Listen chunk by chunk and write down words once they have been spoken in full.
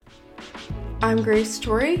I'm Grace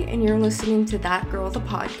Torrey, and you're listening to That Girl the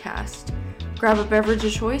Podcast. Grab a beverage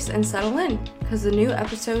of choice and settle in, because the new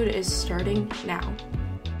episode is starting now.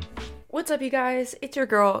 What's up, you guys? It's your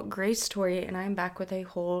girl, Grace Torrey, and I'm back with a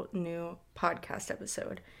whole new podcast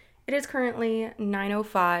episode. It is currently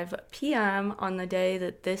 9:05 p.m. on the day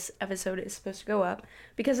that this episode is supposed to go up,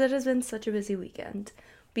 because it has been such a busy weekend.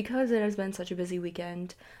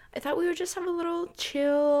 I thought we would just have a little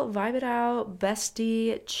chill, vibe it out,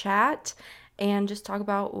 bestie chat, and just talk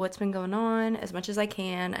about what's been going on as much as I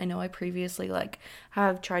can. I know I previously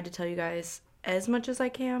have tried to tell you guys as much as I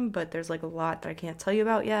can, but there's a lot that I can't tell you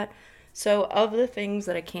about yet. So of the things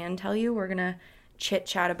that I can tell you, we're gonna chit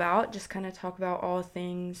chat about, just kind of talk about all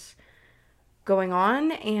things going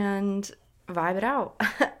on and vibe it out.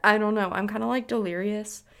 I don't know. I'm kind of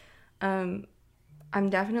delirious. I'm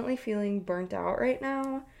definitely feeling burnt out right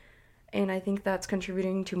now, and I think that's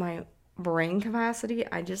contributing to my brain capacity.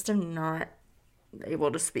 I just am not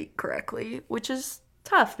able to speak correctly, which is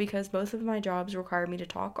tough because both of my jobs require me to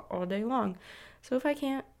talk all day long. So if I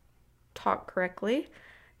can't talk correctly,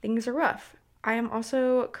 things are rough. I am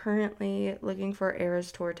also currently looking for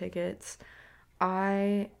Eras tour tickets.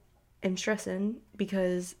 I am stressing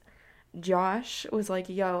because Josh was like,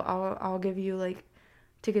 yo, I'll give you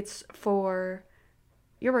tickets for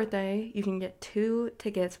your birthday. You can get 2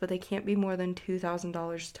 tickets, but they can't be more than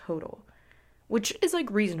 $2,000 total. Which is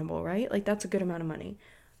reasonable, right? That's a good amount of money.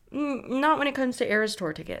 Not when it comes to Eras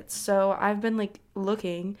tour tickets. So I've been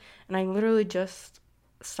looking, and I literally just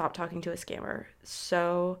stopped talking to a scammer.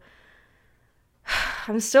 So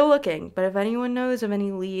I'm still looking, but if anyone knows of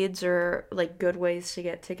any leads or good ways to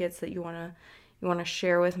get tickets that you wanna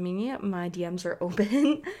share with me, my DMs are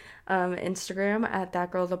open. Instagram at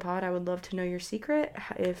thatgirlthepod. I would love to know your secret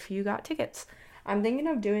if you got tickets. I'm thinking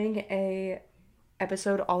of doing a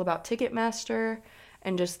episode all about Ticketmaster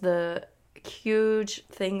and just the huge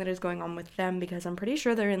thing that is going on with them, because I'm pretty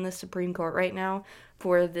sure they're in the Supreme Court right now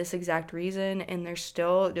for this exact reason, and they're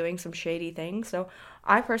still doing some shady things. So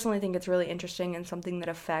I personally think it's really interesting and something that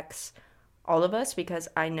affects all of us, because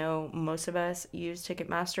I know most of us use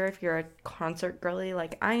Ticketmaster. If you're a concert girly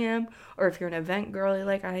like I am, or if you're an event girly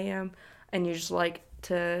like I am, and you just like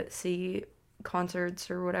to see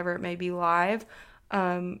concerts or whatever it may be live,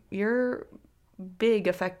 you're big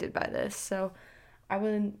affected by this. So I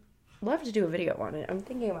would love to do a video on it. I'm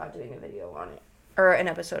thinking about doing a video on it, or an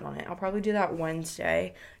episode on it. I'll probably do that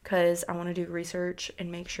Wednesday because I want to do research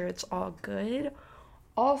and make sure it's all good.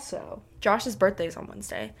 Also, Josh's birthday is on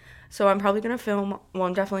Wednesday, so I'm probably going to film,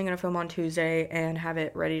 I'm definitely going to film on Tuesday and have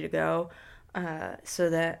it ready to go, so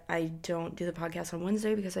that I don't do the podcast on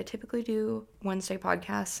Wednesday, because I typically do Wednesday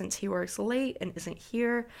podcasts since he works late and isn't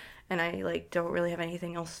here, and I don't really have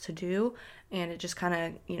anything else to do, and it just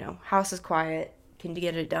kind of, house is quiet, can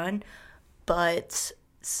get it done. But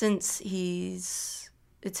since it's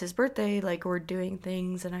his birthday, we're doing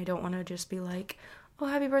things, and I don't want to just be oh,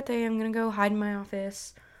 happy birthday, I'm gonna go hide in my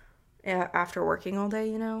office after working all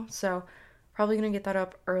day, so probably gonna get that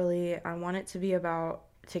up early. I want it to be about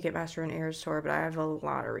Ticketmaster and Eras Tour, but I have a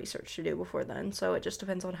lot of research to do before then, so it just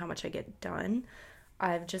depends on how much I get done.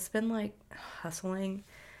 I've just been hustling.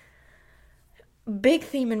 Big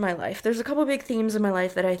theme in my life. There's a couple big themes in my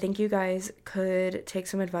life that I think you guys could take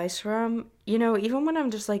some advice from. Even when I'm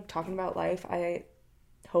just talking about life, I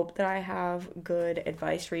hope that I have good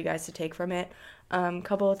advice for you guys to take from it.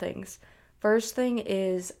 Couple of things. First thing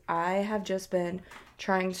is, I have just been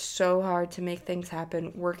trying so hard to make things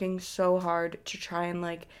happen, working so hard to try and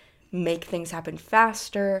make things happen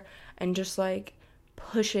faster, and just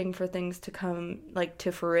pushing for things to come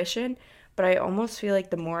to fruition. But I almost feel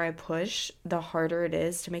the more I push, the harder it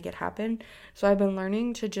is to make it happen. So I've been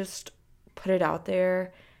learning to just put it out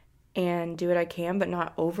there and do what I can, but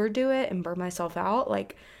not overdo it and burn myself out.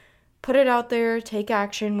 Put it out there, take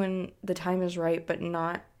action when the time is right, but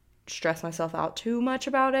not stress myself out too much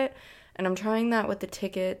about it. And I'm trying that with the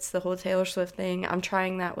tickets, the whole Taylor Swift thing. I'm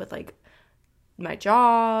trying that with my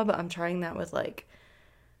job. I'm trying that with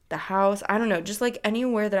the house. I don't know, just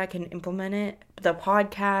anywhere that I can implement it. The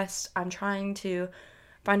podcast, I'm trying to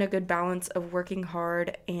find a good balance of working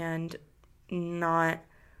hard and not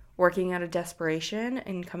working out of desperation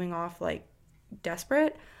and coming off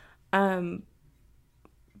desperate.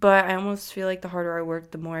 But I almost feel the harder I work,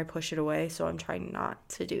 the more I push it away. So I'm trying not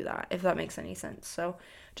to do that, if that makes any sense. So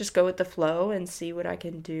just go with the flow and see what I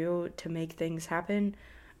can do to make things happen,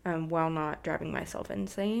 while not driving myself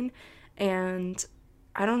insane. And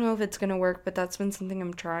I don't know if it's going to work, but that's been something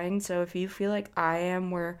I'm trying. So if you feel like I am,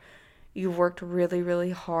 where you've worked really, really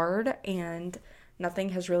hard and nothing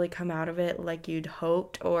has really come out of it like you'd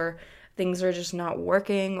hoped, or things are just not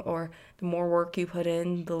working, or the more work you put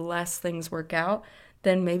in, the less things work out,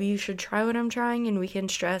 then maybe you should try what I'm trying and we can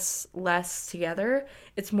stress less together.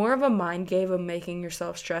 It's more of a mind game of making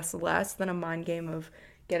yourself stress less than a mind game of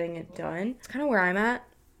getting it done. It's kind of where I'm at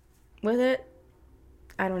with it.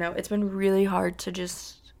 I don't know. It's been really hard to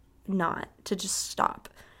just stop.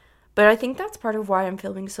 But I think that's part of why I'm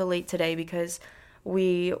filming so late today, because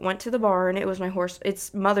we went to the barn. It was my horse.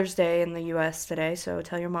 It's Mother's Day in the US today, so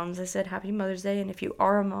tell your moms I said Happy Mother's Day, and if you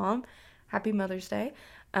are a mom, Happy Mother's Day.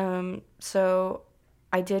 So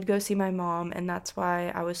I did go see my mom, and that's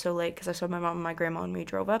why I was so late, because I saw my mom and my grandma and we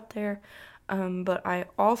drove up there. But I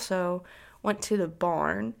also went to the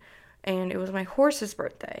barn, and it was my horse's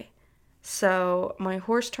birthday. So my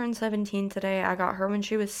horse turned 17 today. I got her when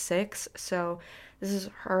she was 6, so this is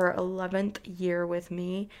her 11th year with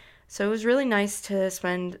me. So it was really nice to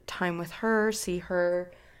spend time with her, see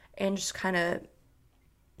her, and just kind of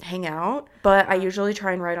hang out. But I usually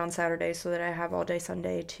try and ride on Saturday so that I have all day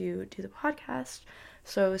Sunday to do the podcast.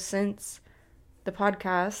 So since the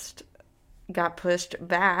podcast got pushed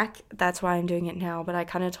back, that's why I'm doing it now. But I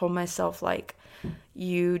kind of told myself, like,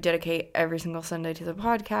 you dedicate every single Sunday to the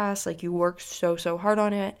podcast, like, you work so hard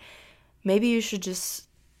on it. Maybe you should just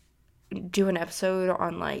do an episode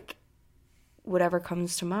on, like, whatever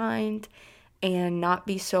comes to mind, and not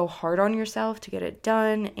be so hard on yourself to get it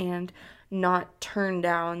done, and not turn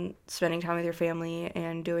down spending time with your family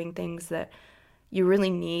and doing things that you really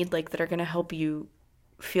need, like, that are going to help you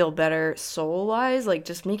feel better soul-wise, like,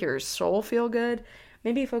 just make your soul feel good.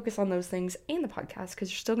 Maybe focus on those things and the podcast, because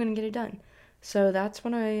you're still going to get it done. So that's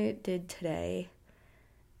what I did today.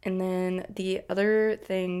 And then the other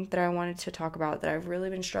thing that I wanted to talk about that I've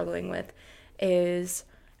really been struggling with is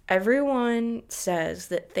everyone says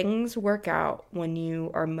that things work out when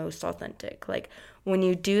you are most authentic. Like, when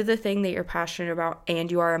you do the thing that you're passionate about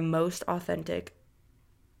and you are most authentic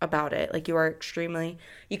about it, like,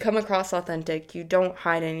 you come across authentic, you don't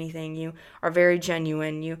hide anything, you are very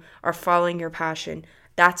genuine, you are following your passion,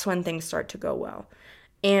 that's when things start to go well.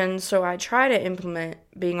 And so I try to implement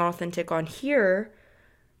being authentic on here,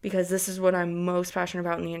 because this is what I'm most passionate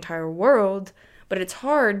about in the entire world. But it's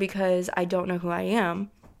hard because I don't know who I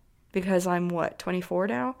am, because I'm 24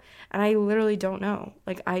 now? And I literally don't know.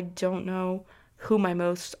 Like, I don't know who my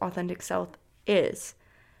most authentic self is.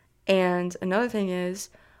 And another thing is,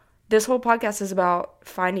 this whole podcast is about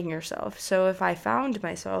finding yourself. So if I found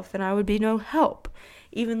myself, then I would be no help.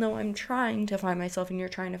 Even though I'm trying to find myself and you're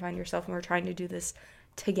trying to find yourself, and we're trying to do this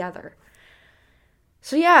together.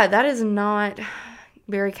 So yeah, that is not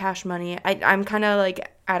very cash money. I'm kind of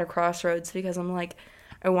like at a crossroads, because I'm like,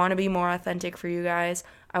 I want to be more authentic for you guys.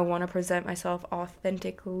 I want to present myself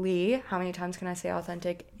authentically. How many times can I say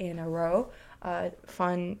authentic in a row?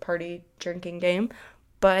 Fun party drinking game.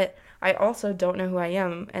 But I also don't know who I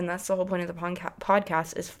am, and that's the whole point of the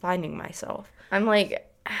podcast, is finding myself. I'm like,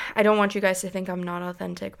 I don't want you guys to think I'm not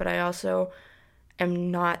authentic, but I also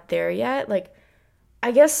am not there yet. Like,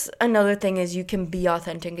 I guess another thing is, you can be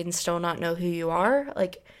authentic and still not know who you are.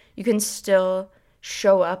 Like, you can still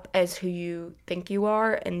show up as who you think you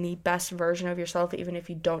are and the best version of yourself, even if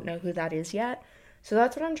you don't know who that is yet. So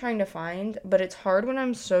that's what I'm trying to find, but it's hard when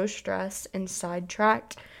I'm so stressed and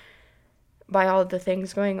sidetracked by all the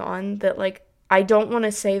things going on that, like, I don't want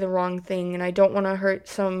to say the wrong thing, and I don't want to hurt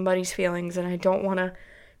somebody's feelings, and I don't want to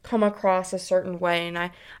come across a certain way, and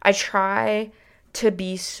I try to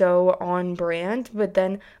be so on brand, but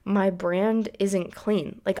then my brand isn't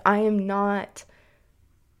clean. Like, I am not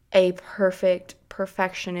a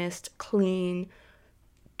perfectionist, clean,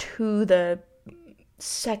 to the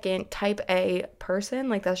second type A person.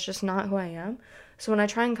 Like, that's just not who I am. So when I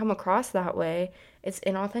try and come across that way, it's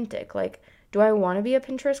inauthentic. Like, do I want to be a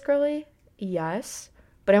Pinterest girly? Yes.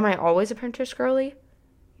 But am I always a Pinterest girly?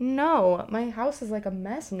 No. My house is like a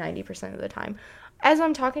mess 90% of the time. As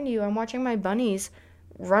I'm talking to you, I'm watching my bunnies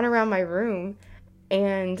run around my room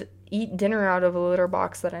and eat dinner out of a litter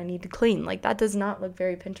box that I need to clean. Like, that does not look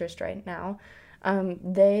very Pinterest right now.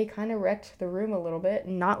 They kind of wrecked the room a little bit,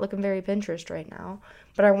 not looking very Pinterest right now.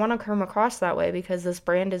 But I want to come across that way, because this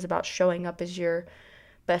brand is about showing up as your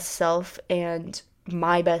best self, and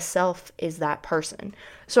my best self is that person.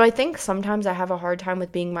 So I think sometimes I have a hard time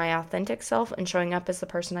with being my authentic self and showing up as the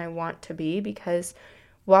person I want to be, because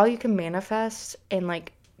while you can manifest and,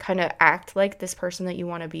 like, kind of act like this person that you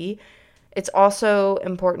want to be, it's also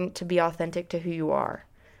important to be authentic to who you are.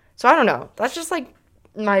 So I don't know. That's just, like,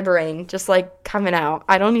 my brain just, like, coming out.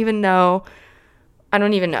 I don't even know.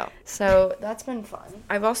 So that's been fun.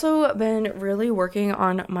 I've also been really working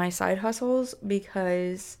on my side hustles,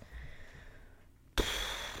 because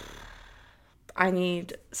I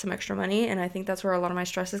need some extra money, and I think that's where a lot of my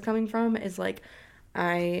stress is coming from, is like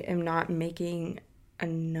I am not making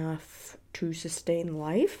enough to sustain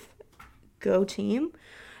life. Go team.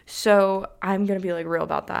 So I'm going to be like real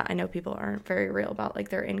about that. I know people aren't very real about like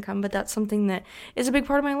their income, but that's something that is a big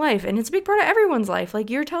part of my life, and it's a big part of everyone's life. Like,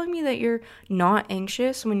 you're telling me that you're not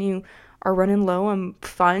anxious when you are running low on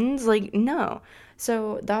funds? Like, no.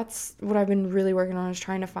 So that's what I've been really working on, is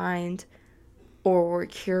trying to find or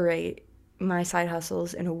curate my side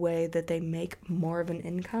hustles in a way that they make more of an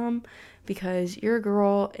income, because your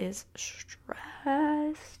girl is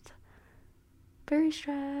stressed, very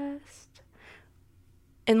stressed.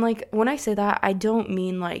 And like, when I say that, I don't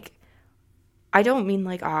mean like, oh,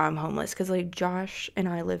 I'm homeless, because like Josh and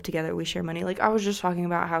I live together, we share money. Like, I was just talking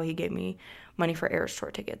about how he gave me money for Eras Tour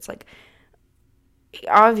tickets. Like,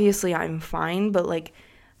 obviously I'm fine, but like,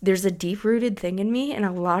 there's a deep-rooted thing in me, and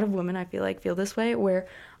a lot of women I feel like feel this way, where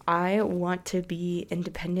I want to be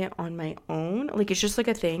independent on my own. Like, it's just like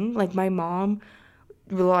a thing. Like, my mom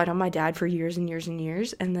relied on my dad for years and years and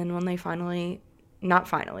years, and then when they not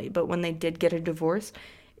finally, but when they did get a divorce,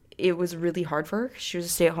 it was really hard for her. She was a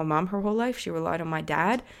stay-at-home mom her whole life. She relied on my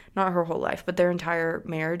dad, not her whole life, but their entire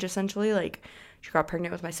marriage, essentially. Like, she got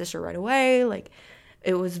pregnant with my sister right away. Like,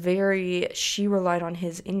 it was she relied on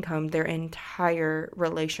his income their entire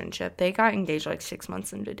relationship. They got engaged like 6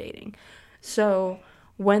 months into dating. So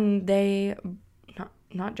when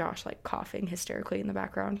not Josh, like, coughing hysterically in the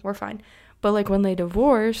background, we're fine. But like, when they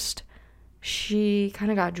divorced, she kind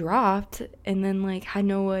of got dropped, and then like had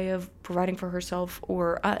no way of providing for herself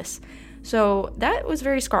or us. So that was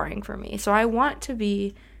very scarring for me. So I want to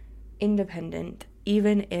be independent,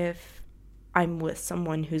 even if I'm with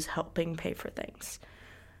someone who's helping pay for things.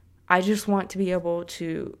 I just want to be able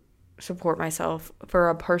to support myself for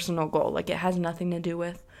a personal goal. Like, it has nothing to do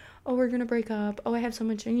with, oh, we're going to break up. Oh, I have so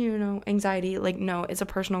much, anxiety. Like, no, it's a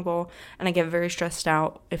personal goal. And I get very stressed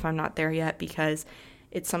out if I'm not there yet, because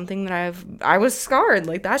it's something that I was scarred.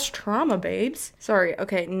 Like, that's trauma, babes. Sorry.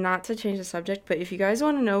 Okay. Not to change the subject, but if you guys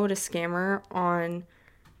want to know what a scammer on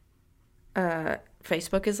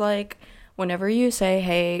Facebook is like, whenever you say,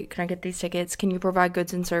 hey, can I get these tickets? Can you provide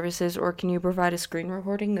goods and services? Or can you provide a screen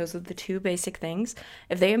recording? Those are the two basic things.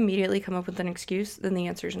 If they immediately come up with an excuse, then the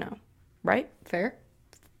answer is no. Right? Fair?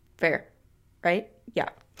 Fair. Right? Yeah.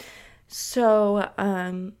 So,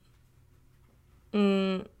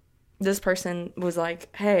 this person was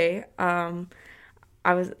like, hey, I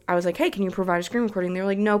was like, hey, can you provide a screen recording? They were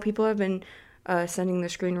like, no, people have been sending the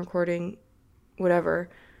screen recording, whatever.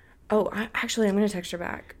 Oh, I'm going to text her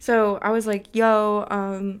back. So I was like, yo,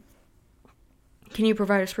 can you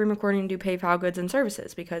provide a screen recording and do PayPal goods and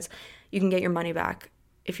services? Because you can get your money back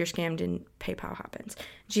if you're scammed and PayPal happens.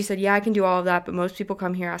 And she said, yeah, I can do all of that, but most people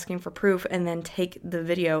come here asking for proof and then take the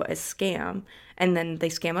video as scam, and then they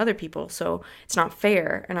scam other people, so it's not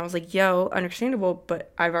fair. And I was like, yo, understandable,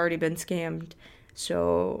 but I've already been scammed,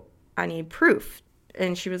 so I need proof.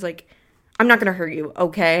 And she was like, I'm not going to hurt you,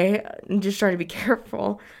 okay? I'm just trying to be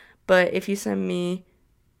careful. But if you send me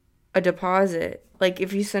a deposit, like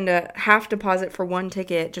if you send a half deposit for one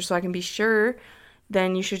ticket just so I can be sure,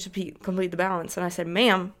 then you should complete the balance. And I said,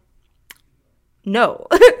 ma'am, no.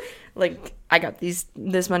 Like, I got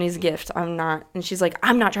this money as a gift. I'm not. And she's like,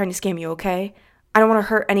 I'm not trying to scam you, okay? I don't want to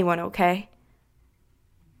hurt anyone, okay?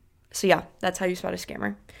 So yeah, that's how you spot a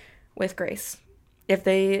scammer, with grace. If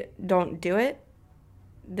they don't do it,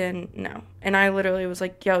 then no. And I literally was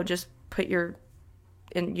like, yo, just put your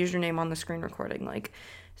username on the screen recording. Like,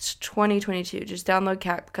 it's 2022. Just download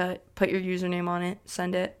CapCut, put your username on it,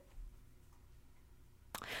 send it.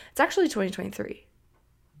 It's actually 2023,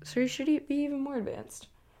 so you should be even more advanced.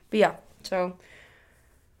 But yeah, so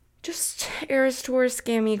just Eras Tour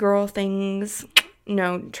scammy girl things.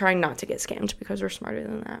 No, trying not to get scammed, because we're smarter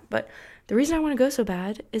than that. But the reason I want to go so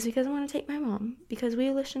bad is because I want to take my mom, because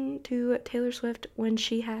we listened to Taylor Swift when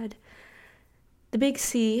she had the big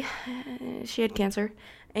C. She had cancer,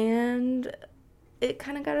 and it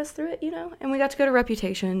kind of got us through it, and we got to go to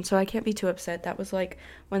Reputation, so I can't be too upset. That was like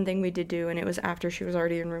one thing we did do, and it was after she was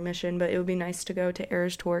already in remission, but it would be nice to go to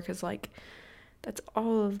Eras Tour, because like, that's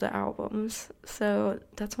all of the albums. So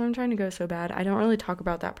that's why I'm trying to go so bad. I don't really talk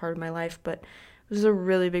about that part of my life, but this is a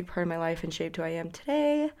really big part of my life and shaped who I am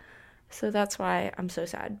today. So that's why I'm so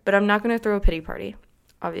sad. But I'm not going to throw a pity party,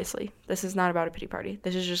 obviously. This is not about a pity party.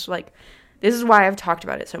 This is just like, this is why I've talked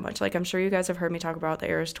about it so much. Like, I'm sure you guys have heard me talk about the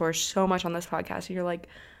Eras Tour so much on this podcast, and you're like,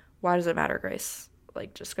 why does it matter, Grace?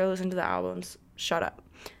 Like, just go listen to the albums. Shut up.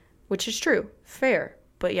 Which is true. Fair.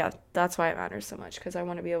 But yeah, that's why it matters so much, because I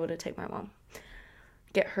want to be able to take my mom.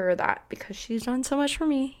 Get her that, because she's done so much for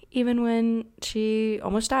me, even when she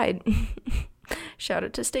almost died. Shout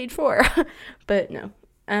out to stage 4. But no.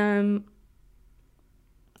 I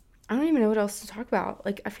don't even know what else to talk about.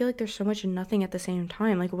 Like, I feel like there's so much and nothing at the same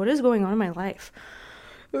time. Like, what is going on in my life?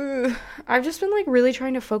 Ugh. I've just been like really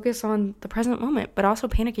trying to focus on the present moment, but also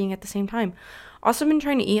panicking at the same time. Also been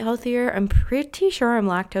trying to eat healthier. I'm pretty sure I'm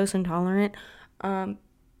lactose intolerant. Don't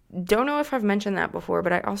know if I've mentioned that before,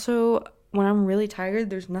 but I also, when I'm really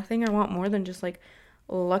tired, there's nothing I want more than just like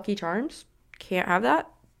Lucky Charms. Can't have that.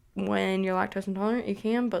 When you're lactose intolerant, you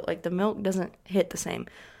can, but like the milk doesn't hit the same.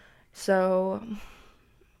 So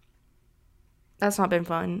that's not been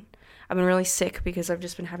fun. I've been really sick because I've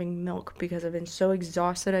just been having milk because I've been so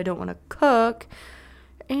exhausted I don't want to cook.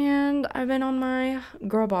 And I've been on my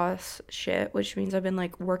girl boss shit, which means I've been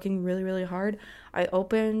like working really, really hard.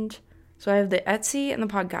 So I have the Etsy and the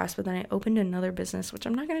podcast, but then I opened another business, which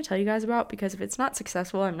I'm not going to tell you guys about because if it's not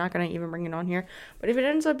successful, I'm not going to even bring it on here. But if it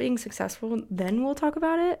ends up being successful, then we'll talk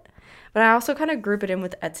about it. But I also kind of group it in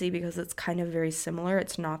with Etsy because it's kind of very similar.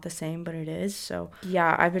 It's not the same, but it is. So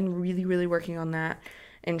yeah, I've been really, really working on that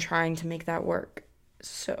and trying to make that work.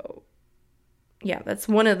 So yeah, that's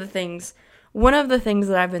one of the things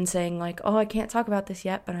that I've been saying, like, oh, I can't talk about this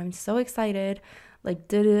yet, but I'm so excited, like,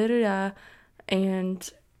 da-da-da-da, and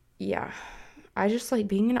yeah, I just, like,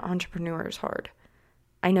 being an entrepreneur is hard.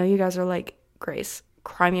 I know you guys are like, Grace,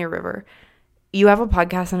 cry me a river. You have a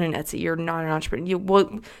podcast and an Etsy, you're not an entrepreneur.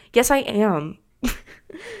 Well, yes, I am.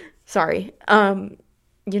 Sorry.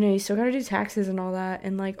 You still gotta do taxes and all that,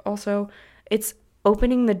 and, like, also, it's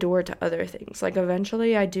opening the door to other things. Like,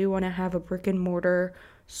 eventually, I do want to have a brick and mortar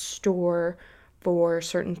store for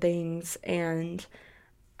certain things, and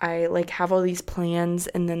I like have all these plans,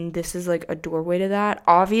 and then this is like a doorway to that.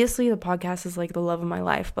 Obviously the podcast is like the love of my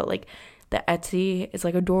life, but like the Etsy is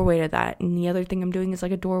like a doorway to that, and the other thing I'm doing is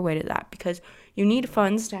like a doorway to that, because you need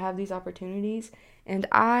funds to have these opportunities, and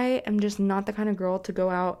I am just not the kind of girl to go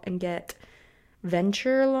out and get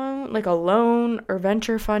venture loan, like a loan or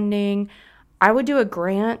venture funding. I would do a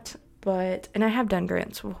grant, and I have done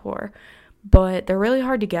grants before, but they're really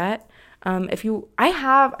hard to get. I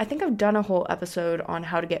think I've done a whole episode on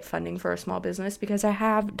how to get funding for a small business because I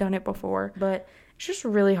have done it before, but it's just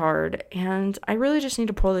really hard, and I really just need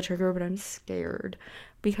to pull the trigger, but I'm scared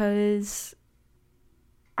because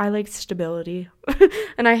I like stability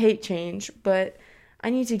and I hate change, but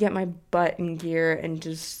I need to get my butt in gear and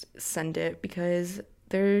just send it, because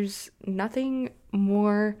there's nothing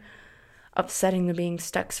more upsetting than being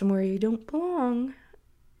stuck somewhere you don't belong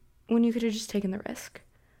when you could have just taken the risk.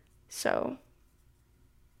 So,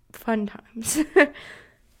 fun times.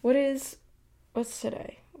 What's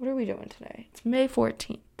today? What are we doing today? It's May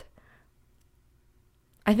 14th.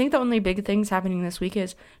 I think the only big things happening this week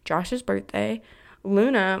is Josh's birthday.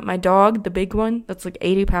 Luna, my dog, the big one, that's like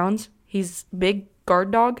 80 pounds. He's big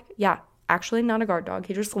guard dog. Yeah, actually not a guard dog.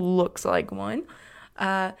 He just looks like one.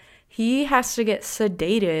 He has to get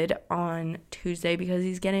sedated on Tuesday because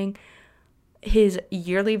he's getting his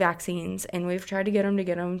yearly vaccines, and we've tried to get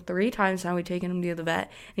him 3 times now. We've taken him to the vet,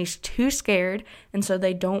 and he's too scared, and so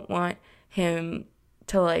they don't want him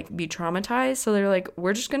to like be traumatized, so they're like,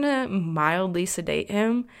 we're just gonna mildly sedate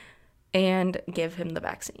him and give him the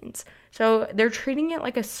vaccines. So they're treating it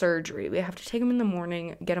like a surgery. We have to take him in the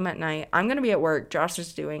morning, get him at night. I'm gonna be at work, Josh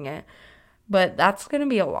is doing it, but that's gonna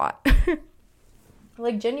be a lot.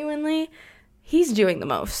 Like, genuinely, he's doing the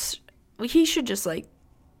most. He should just like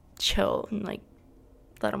chill and like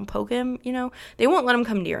let him poke him, They won't let him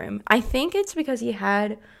come near him. I think it's because he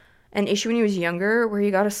had an issue when he was younger where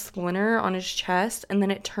he got a splinter on his chest, and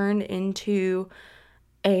then it turned into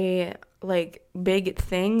a like big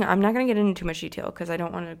thing. I'm not going to get into too much detail because I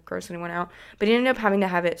don't want to gross anyone out, but he ended up having to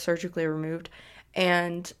have it surgically removed,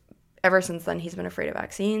 and ever since then he's been afraid of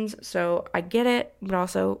vaccines. So I get it, but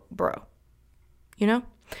also bro,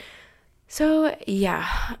 so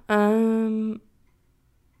yeah.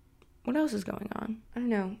 What else is going on? I don't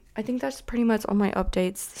know. I think that's pretty much all my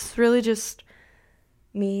updates. This is really just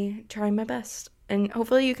me trying my best. And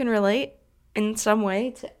hopefully you can relate in some way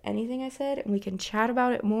to anything I said, and we can chat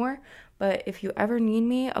about it more. But if you ever need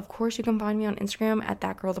me, of course you can find me on Instagram at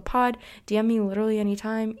thatgirlthepod. DM me literally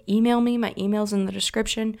anytime. Email me. My email's in the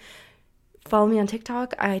description. Follow me on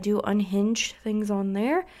TikTok. I do unhinged things on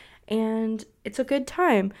there, and it's a good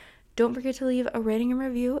time. Don't forget to leave a rating and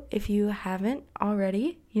review if you haven't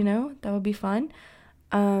already. That would be fun.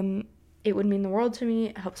 It would mean the world to me.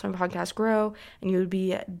 It helps my podcast grow, and you would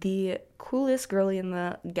be the coolest girly in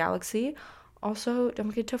the galaxy. Also, don't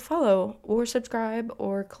forget to follow or subscribe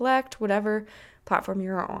or collect whatever platform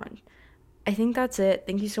you're on. I think that's it.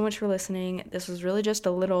 Thank you so much for listening. This was really just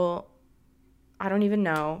a little, I don't even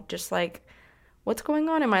know, just like what's going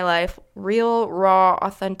on in my life. Real, raw,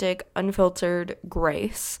 authentic, unfiltered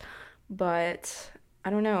Grace. But I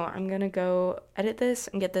don't know. I'm going to go edit this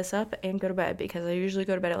and get this up and go to bed because I usually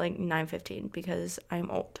go to bed at like 9:15 because I'm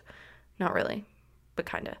old. Not really, but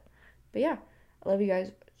kind of. But yeah, I love you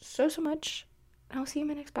guys so much. And I'll see you in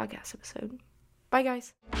my next podcast episode. Bye,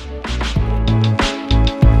 guys.